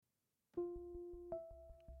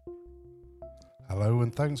Hello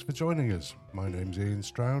and thanks for joining us. My name's Ian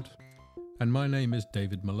Stroud. And my name is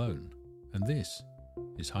David Malone, and this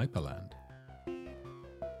is Hyperland.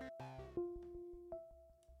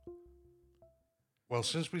 Well,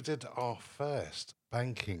 since we did our first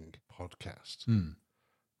banking podcast,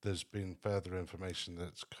 there's been further information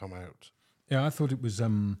that's come out. Yeah, I thought it was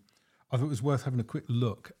worth having a quick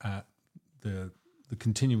look at the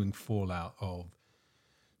continuing fallout of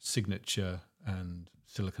Signature and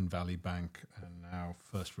Silicon Valley Bank and now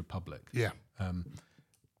First Republic. Yeah.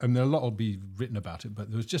 And a lot will be written about it, but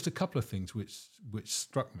there was just a couple of things which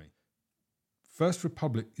struck me. First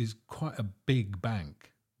Republic is quite a big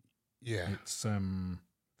bank. Yeah. It's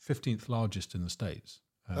 15th largest in the States.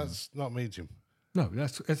 That's not medium. No,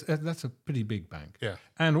 that's a pretty big bank. Yeah.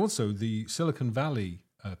 And also the Silicon Valley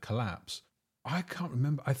collapse, I can't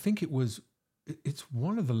remember. I think it's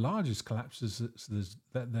one of the largest collapses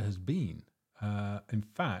that there has been. In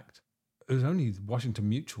fact, it was only Washington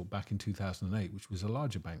Mutual back in 2008, which was a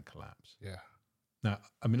larger bank collapse. Yeah. Now,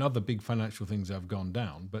 I mean, other big financial things have gone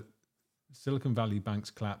down, but Silicon Valley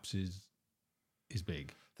Bank's collapse is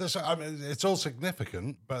big. It's all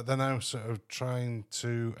significant, but they're now sort of trying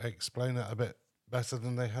to explain it a bit better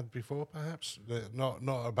than they had before, perhaps. Not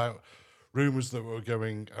about rumours that were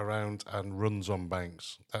going around and runs on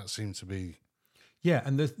banks. That seemed to be... Yeah,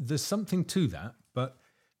 and there's something to that, but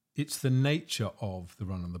it's the nature of the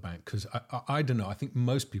run on the bank. Because I don't know, I think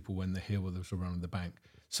most people, when they hear, well, there's a run on the bank,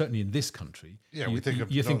 certainly in this country... Yeah, we think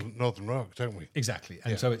of Northern Rock, don't we? Exactly.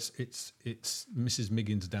 And so it's Mrs.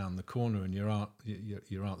 Miggins down the corner and your Aunt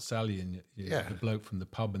Sally and the bloke from the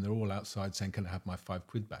pub, and they're all outside saying, can I have my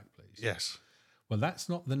 £5 back, please? Yes. Well, that's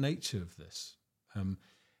not the nature of this. And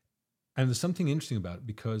there's something interesting about it,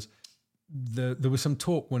 because there was some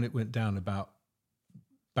talk when it went down about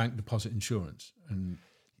bank deposit insurance. And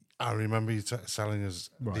I remember you selling us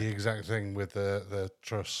the exact thing with the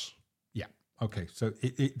trusts. Yeah. Okay. So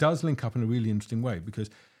it does link up in a really interesting way,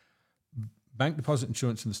 because bank deposit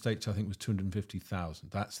insurance in the States, I think, was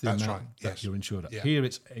 $250,000. That's the amount that you're insured at. Yeah. Here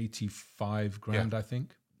it's $85,000, I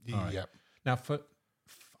think. Yeah. Right. Now,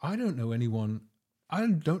 I don't know anyone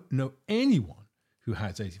who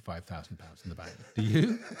has £85,000 in the bank. Do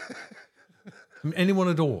you? I mean, anyone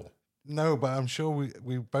at all? No, but I'm sure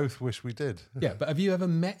we both wish we did. Yeah, but have you ever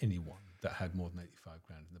met anyone that had more than £85,000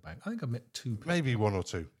 in the bank? I think I've met two people. Maybe one or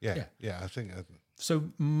two. Yeah, I think. So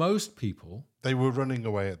most people... They were running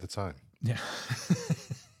away at the time. Yeah.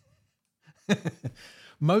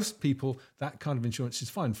 Most people, that kind of insurance is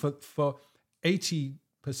fine. For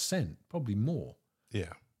 80%, probably more,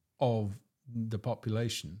 of the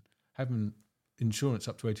population, having insurance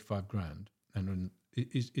up to £85,000 and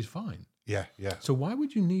is fine. Yeah, yeah. So why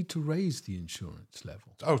would you need to raise the insurance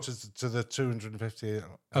level? Oh, to the 250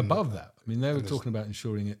 above that. I mean, they were talking about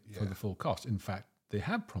insuring it for the full cost. In fact, they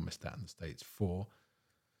have promised that in the States for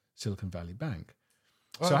Silicon Valley Bank.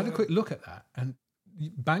 So I had a quick look at that, and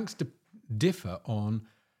banks differ on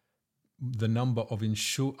the number of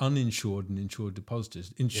uninsured and insured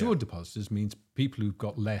depositors. Insured depositors means people who've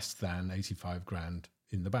got less than £85,000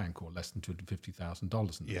 in the bank, or less than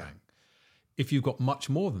 $250,000 in the bank. If you've got much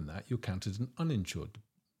more than that, you're counted as an uninsured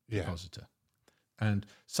depositor. And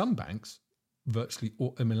some banks, virtually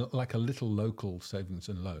all, I mean, like a little local savings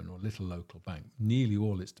and loan or a little local bank, nearly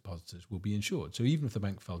all its depositors will be insured. So even if the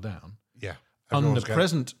bank fell down, under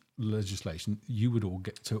present legislation, you would all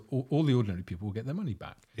get, so all the ordinary people will get their money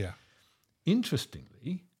back. Yeah.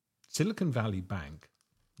 Interestingly, Silicon Valley Bank,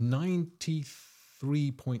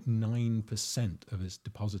 93.9% of its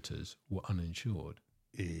depositors were uninsured.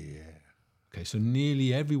 Yeah. Okay, so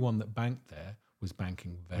nearly everyone that banked there was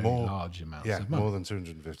banking very large amounts of money. Yeah, more than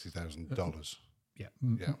 $250,000.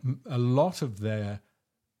 A lot of their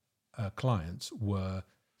clients were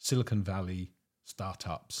Silicon Valley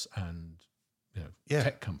startups and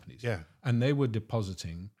tech companies. Yeah. And they were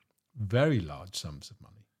depositing very large sums of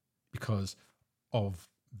money because of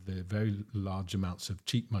the very large amounts of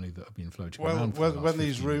cheap money that have been floating around. When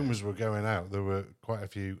these rumours were going out, there were quite a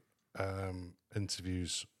few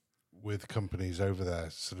interviews with companies over there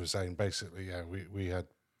sort of saying, basically, we had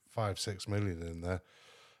 5-6 million in there.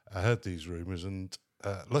 I heard these rumours, and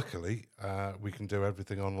luckily we can do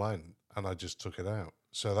everything online, and I just took it out.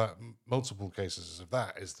 So that multiple cases of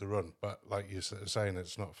that is the run. But like you're saying,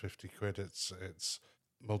 it's not 50 quid, it's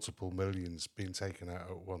multiple millions being taken out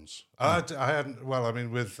at once. I hadn't, well, I mean,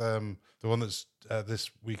 with the one that's this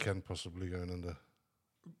weekend possibly going under.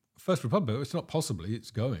 First Republic, it's not possibly,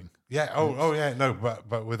 it's going. Yeah. Oh, yeah. No,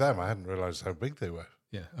 but with them, I hadn't realised how big they were.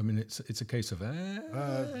 Yeah. I mean, it's a case of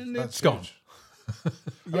and that's it's gone.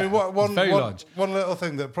 I mean, one large. One little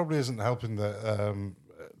thing that probably isn't helping the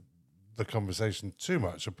the conversation too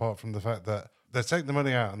much, apart from the fact that they're taking the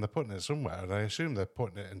money out and they're putting it somewhere, and I assume they're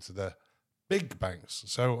putting it into the big banks.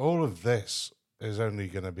 So all of this is only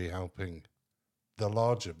going to be helping the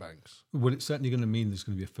larger banks. Well, it's certainly going to mean there's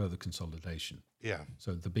going to be a further consolidation. Yeah.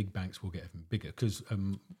 So the big banks will get even bigger because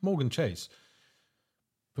Morgan Chase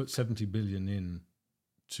put 70 billion in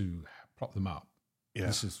to prop them up. Yeah.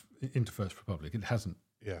 This is into First Republic. It hasn't.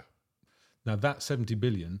 Yeah. Now that 70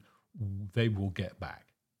 billion, they will get back.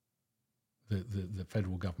 The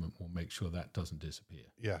federal government will make sure that doesn't disappear.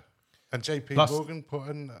 Yeah. And JP Morgan put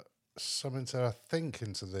in some into, I think,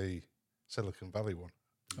 into the Silicon Valley one.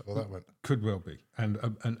 Well, that went. Could well be. And a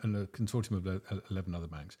consortium of 11 other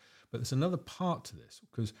banks. But there's another part to this,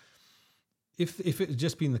 because if it had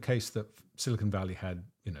just been the case that Silicon Valley had,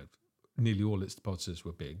 nearly all its depositors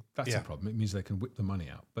were big, that's a problem. It means they can whip the money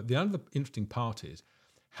out. But the other interesting part is,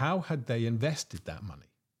 how had they invested that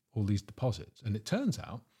money, all these deposits? And it turns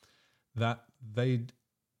out that they'd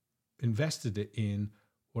invested it in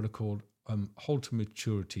what are called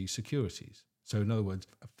hold-to-maturity securities. So in other words,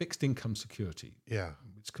 a fixed income security,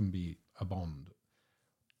 which can be a bond,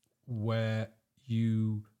 where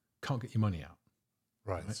you can't get your money out.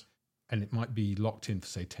 Right. And it might be locked in for,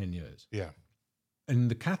 say, 10 years. Yeah. In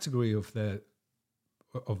the category of their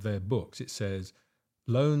books, it says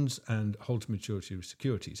loans and hold-to-maturity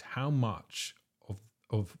securities. How much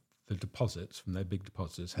of the deposits from their big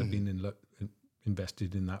depositors have been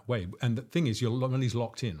invested in that way? And the thing is, your money's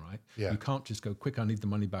locked in, right? Yeah. You can't just go, quick, I need the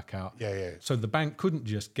money back out. Yeah. So the bank couldn't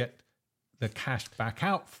just get the cash back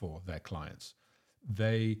out for their clients.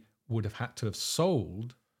 They would have had to have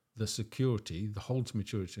sold the security, the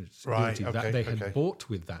hold-to-maturity security that they had bought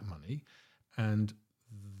with that money, and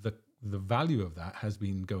the value of that has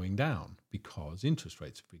been going down because interest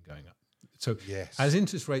rates have been going up. So as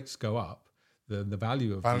interest rates go up, the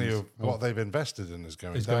value of what they've invested in is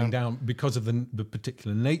going down because of the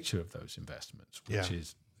particular nature of those investments, which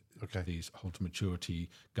is these hold-to-maturity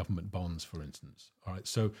government bonds, for instance. All right,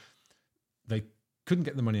 so they couldn't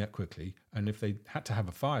get the money out quickly, and if they had to have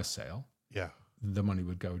a fire sale, the money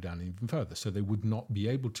would go down even further. So they would not be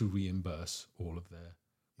able to reimburse all of their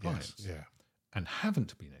clients, and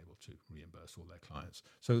haven't been able to reimburse all their clients.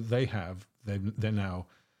 So they're now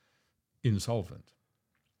insolvent.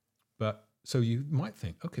 But so you might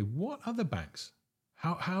think, okay, what other banks?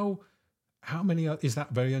 How many is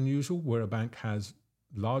that very unusual? Where a bank has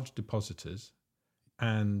large depositors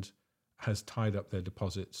and has tied up their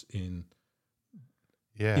deposits in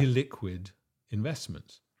illiquid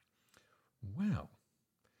investments. Well,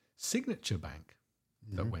 Signature Bank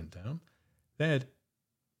that went down, they had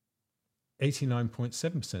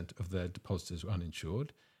 89.7% of their depositors were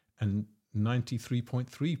uninsured, and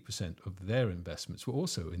 93.3% of their investments were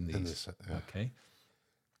also in these. Okay,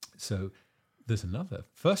 so there's another.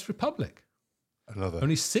 First Republic,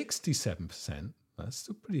 only 67%. That's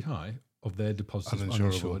still pretty high of their depositors were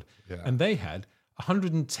uninsured, and they had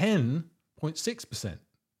 110.6%.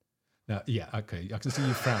 Now, I can see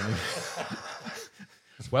you frowning.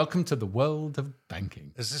 Welcome to the world of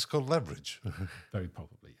banking. Is this called leverage? Very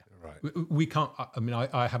probably, yeah. Right. We can't,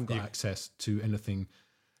 I haven't got access to anything.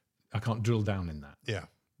 I can't drill down in that. Yeah.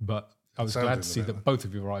 But I was glad to see that both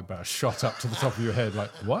of your eyebrows shot up to the top of your head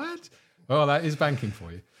like, what? Well, that is banking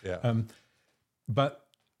for you. Yeah. But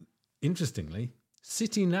interestingly,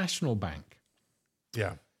 City National Bank,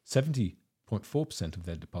 70.4% of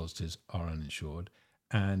their depositors are uninsured,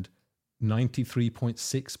 and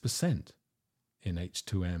 93.6% in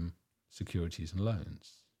H2M securities and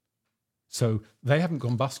loans. So they haven't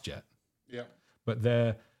gone bust yet. Yeah. But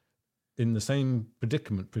they're in the same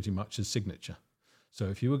predicament pretty much as Signature. So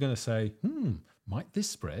if you were going to say, might this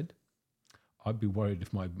spread? I'd be worried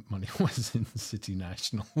if my money was in City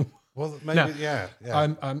National. Well, maybe, now,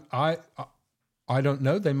 I don't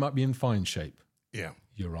know. They might be in fine shape. Yeah.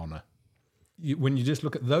 Your Honour. When you just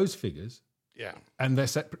look at those figures, and they're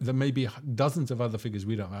separate, there may be dozens of other figures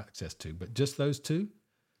we don't have access to, but just those two,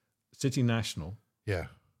 City National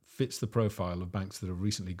fits the profile of banks that have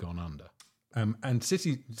recently gone under. And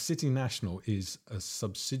City National is a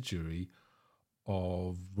subsidiary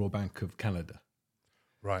of Royal Bank of Canada,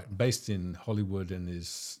 right? Based in Hollywood, and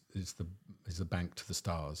is the bank to the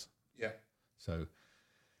stars. Yeah. So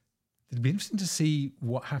it'd be interesting to see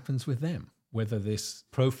what happens with them, whether this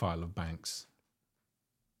profile of banks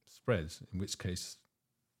spreads. In which case,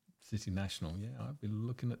 City National, I'd be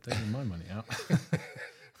looking at taking my money out.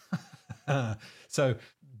 So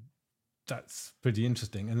that's pretty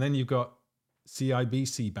interesting. And then you've got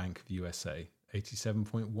CIBC Bank of USA,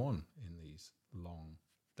 87.1 in these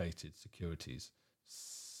long-dated securities,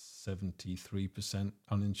 73%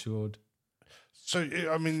 uninsured. So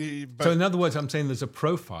I mean, so in other words, I'm saying there's a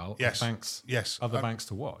profile yes, of banks, yes, other banks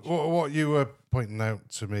to watch. What you were pointing out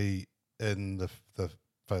to me in the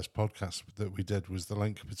first podcast that we did was the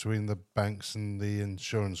link between the banks and the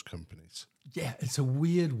insurance companies. Yeah, it's a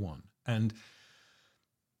weird one, and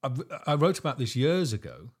I wrote about this years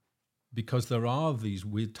ago because there are these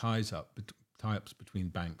weird tie-ups between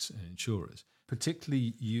banks and insurers.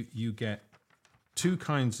 Particularly, you get two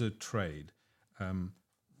kinds of trade.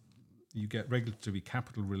 You get regulatory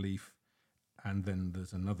capital relief, and then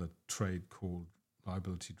there's another trade called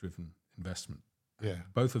liability-driven investment. Yeah.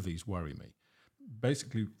 Both of these worry me.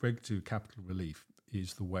 Basically, regulatory capital relief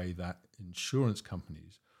is the way that insurance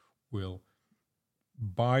companies will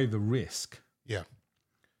buy the risk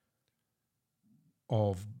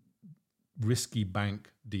of risky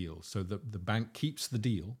bank deals. So the bank keeps the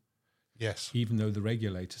deal, even though the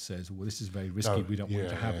regulator says, well, this is very risky, we don't want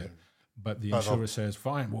to have it. But the insurer says,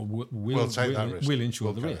 fine, well, we'll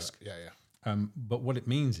insure the risk. But what it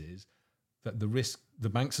means is that the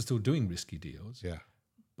banks are still doing risky deals,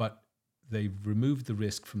 but they've removed the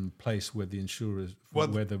risk from the place where the insurers,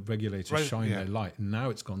 where the regulators shine their light, and now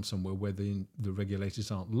it's gone somewhere where the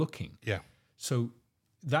regulators aren't looking. So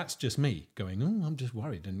that's just me going, oh, I'm just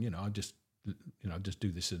worried, and I just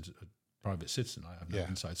do this as a private citizen. I have no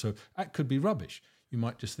insight. So that could be rubbish. You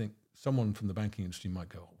might just think someone from the banking industry might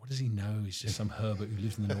go, oh, what does he know? He's just some Herbert who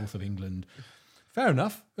lives in the north of England. Fair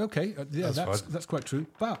enough. Okay, that's quite true.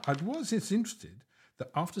 But I was interested that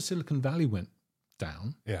after Silicon Valley went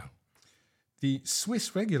down, the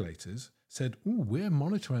Swiss regulators said, oh, we're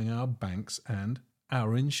monitoring our banks and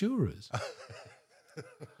our insurers.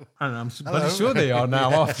 And I'm pretty sure they are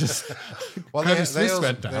now after Credit Suisse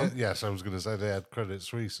went down. Yes, I was going to say they had Credit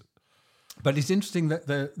Suisse. But it's interesting that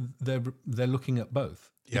they're looking at both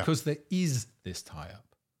because there is this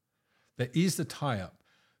tie-up. There is the tie-up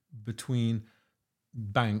between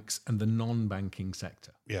banks and the non-banking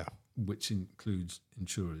sector, which includes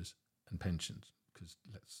insurers and pensions.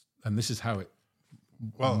 And this is how it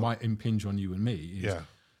might impinge on you and me.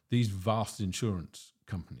 These vast insurance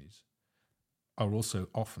companies are also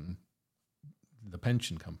often the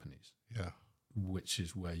pension companies, which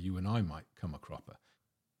is where you and I might come a cropper.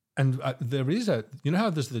 And there is how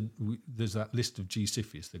there's that list of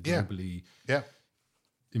GSIFIs, the globally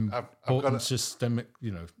important systemic,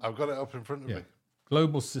 I've got it up in front of me.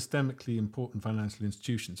 Global systemically important financial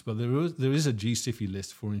institutions. Well, there is a GSIFI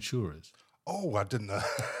list for insurers. Oh, I didn't know.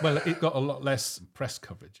 Well, it got a lot less press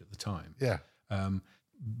coverage at the time.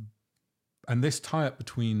 And this tie-up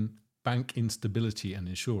between bank instability and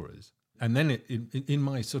insurers, and then in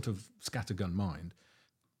my sort of scattergun mind,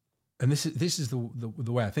 and this is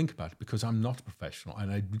the way I think about it, because I'm not a professional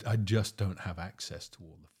and I just don't have access to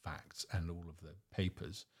all the facts and all of the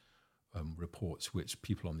papers, reports which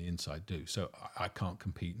people on the inside do. So I can't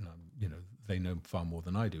compete, and they know far more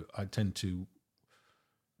than I do. I tend to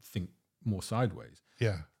think more sideways.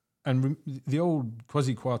 And the old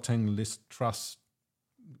quasi-Kwarteng list trust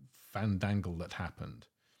fandangle that happened,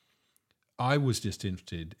 I was just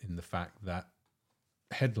interested in the fact that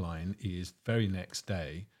headline is very next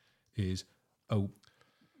day is, Bank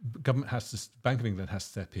of England has to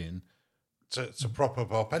step in to prop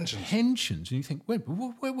up our pensions. Pensions, and you think, wait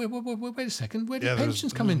a second, where did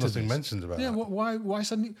pensions come into this? Nothing mentioned about that. Why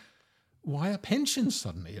suddenly? Why are pensions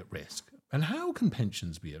suddenly at risk? And how can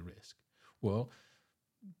pensions be at risk? Well,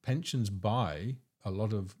 pensions buy a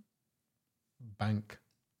lot of bank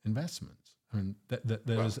investments. I mean,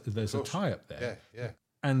 there's a tie-up there.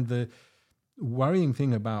 And the worrying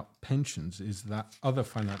thing about pensions is that other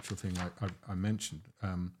financial thing I mentioned,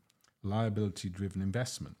 liability-driven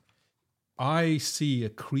investment. I see a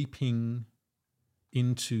creeping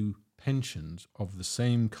into pensions of the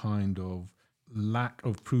same kind of lack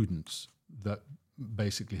of prudence that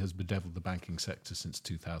basically has bedeviled the banking sector since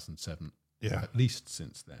 2007, at least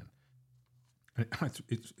since then. And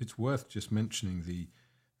it's worth just mentioning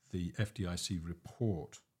the FDIC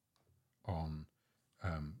report on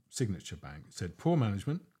Signature Bank. It said, poor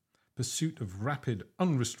management, pursuit of rapid,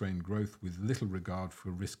 unrestrained growth with little regard for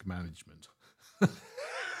risk management.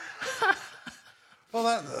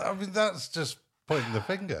 Well, that's just pointing the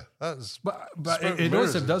finger. But it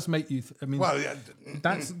also does make you.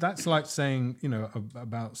 That's like saying,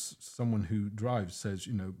 about someone who drives, says,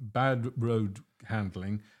 bad road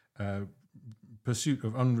handling, pursuit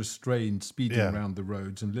of unrestrained speeding around the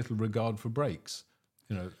roads, and little regard for brakes.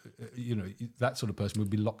 That sort of person would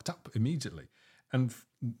be locked up immediately. And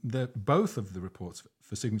both of the reports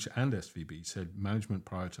for Signature and SVB said management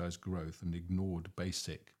prioritized growth and ignored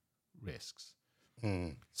basic risks.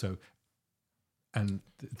 So, and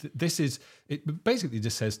this is, it basically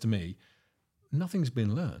just says to me, nothing's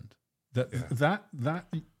been learned. That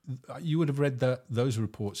you would have read those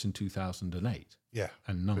reports in 2008,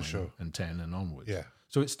 and 9, and 10, and onwards. Yeah.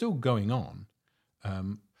 So it's still going on.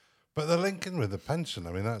 But the linking with the pension,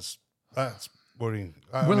 I mean, that's worrying.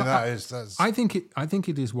 I think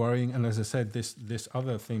it is worrying. And as I said, this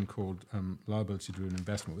other thing called liability-driven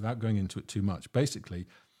investment, without going into it too much, basically,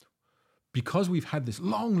 because we've had this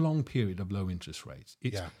long period of low interest rates,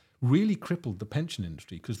 it's really crippled the pension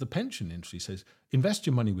industry, because the pension industry says, invest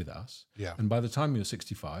your money with us, and by the time you're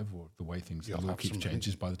 65, or the way the law keeps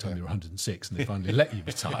changes, by the time you're 106 and they finally let you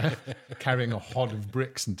retire, carrying a hod of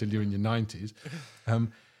bricks until you're in your 90s,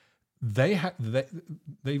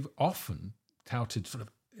 they've often touted sort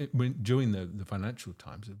of during the financial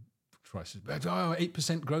times of crisis,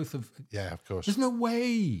 8% growth of... Yeah, of course. There's no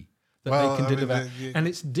way that they can deliver. And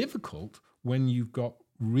it's difficult when you've got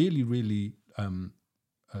really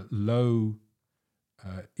low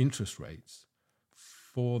interest rates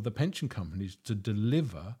for the pension companies to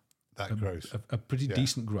deliver that growth, a pretty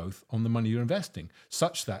decent growth on the money you're investing,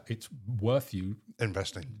 such that it's worth you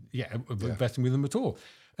investing. Investing with them at all.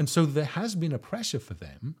 And so there has been a pressure for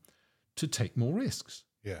them to take more risks.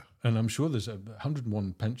 Yeah. And I'm sure there's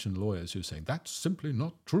 101 pension lawyers who are saying that's simply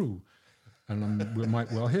not true. And we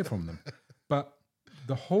might well hear from them. But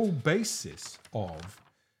the whole basis of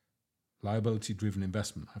liability-driven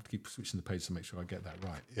investment, I have to keep switching the page to make sure I get that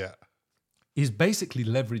right, is basically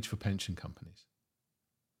leverage for pension companies.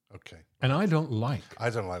 Okay. And I don't like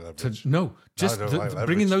leverage.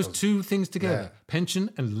 Bringing those two things together, pension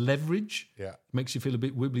and leverage, makes you feel a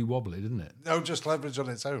bit wibbly-wobbly, doesn't it? No, just leverage on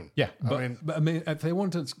its own. Yeah, but I mean, if they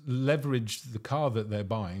want to leverage the car that they're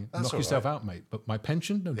buying, knock yourself out, mate. But my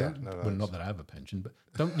pension, not that I have a pension, but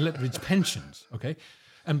don't leverage pensions, okay?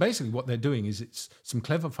 And basically what they're doing is it's some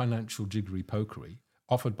clever financial jiggery-pokery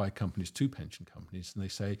offered by companies to pension companies, and they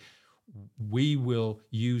say, we will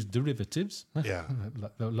use derivatives,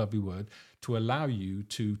 the lovely word, to allow you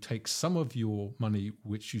to take some of your money,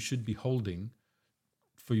 which you should be holding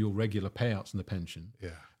for your regular payouts in the pension,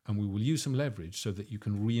 and we will use some leverage so that you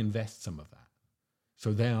can reinvest some of that.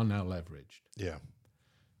 So they are now leveraged. Yeah.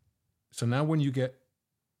 So now when you get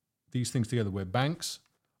these things together, where banks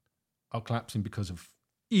are collapsing because of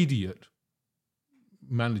idiot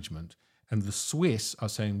management, and the Swiss are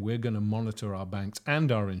saying we're going to monitor our banks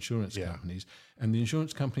and our insurance companies, and the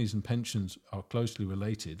insurance companies and pensions are closely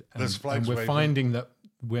related. And we're finding that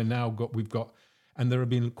we've got, and there have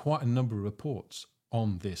been quite a number of reports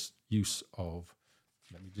on this use of,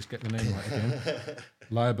 let me just get the name right again,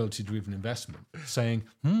 liability-driven investment, saying,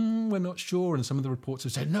 we're not sure. And some of the reports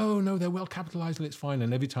have said, no, they're well capitalized and it's fine.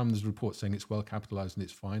 And every time there's a report saying it's well capitalized and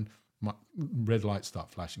it's fine, my red lights start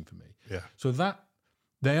flashing for me. Yeah. So that,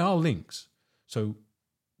 they are links. So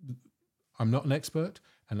I'm not an expert,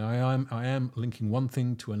 and I am linking one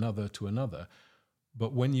thing to another.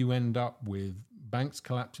 But when you end up with banks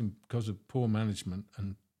collapsing because of poor management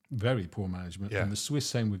and very poor management, and the Swiss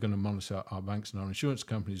saying we're going to monitor our banks and our insurance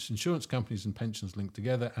companies and pensions linked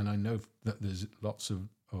together, and I know that there's lots of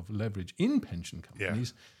leverage in pension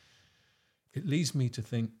companies, it leads me to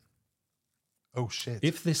think, oh shit!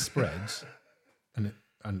 If this spreads,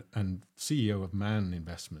 and CEO of Man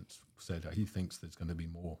Investments said he thinks there's going to be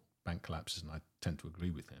more bank collapses, and I tend to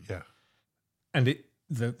agree with him. Yeah. And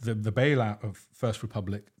the bailout of First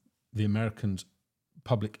Republic, the Americans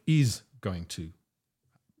public is going to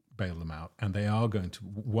bail them out, and they are going to,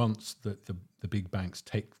 once the big banks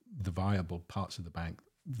take the viable parts of the bank.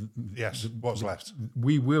 What's left?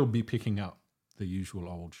 We will be picking up the usual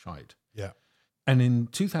old shite. Yeah. And in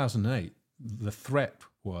 2008, the threat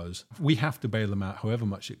was, we have to bail them out however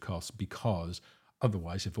much it costs, because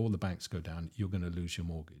otherwise, if all the banks go down, you're going to lose your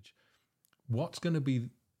mortgage. What's going to be,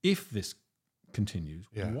 if this continues,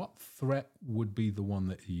 what threat would be the one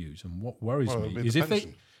that you use? And what worries me is if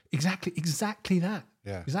pension. Exactly that.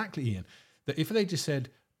 Yeah. Exactly, Ian. That if they just said,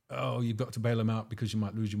 oh, you've got to bail them out because you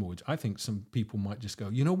might lose your mortgage, I think some people might just go,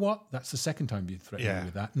 you know what? That's the second time you threatened me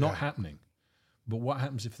with that. Not happening. But what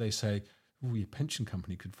happens if they say, oh, your pension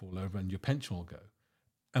company could fall over and your pension will go?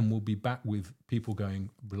 And we'll be back with people going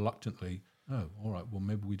reluctantly, oh, all right, well,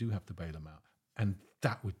 maybe we do have to bail them out. And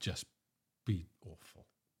that would just be awful.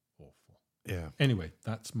 Yeah. Anyway,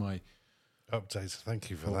 that's my update. Thank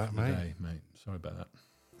you for that, mate. Sorry about that.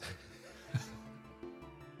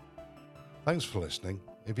 Thanks for listening.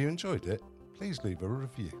 If you enjoyed it, please leave a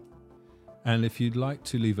review. And if you'd like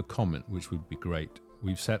to leave a comment, which would be great,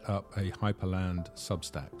 we've set up a Hyperland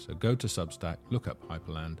Substack. So go to Substack, look up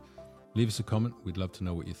Hyperland, leave us a comment. We'd love to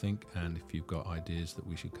know what you think. And if you've got ideas that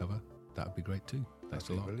we should cover, that would be great too. Thanks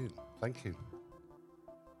a lot. Brilliant. Thank you.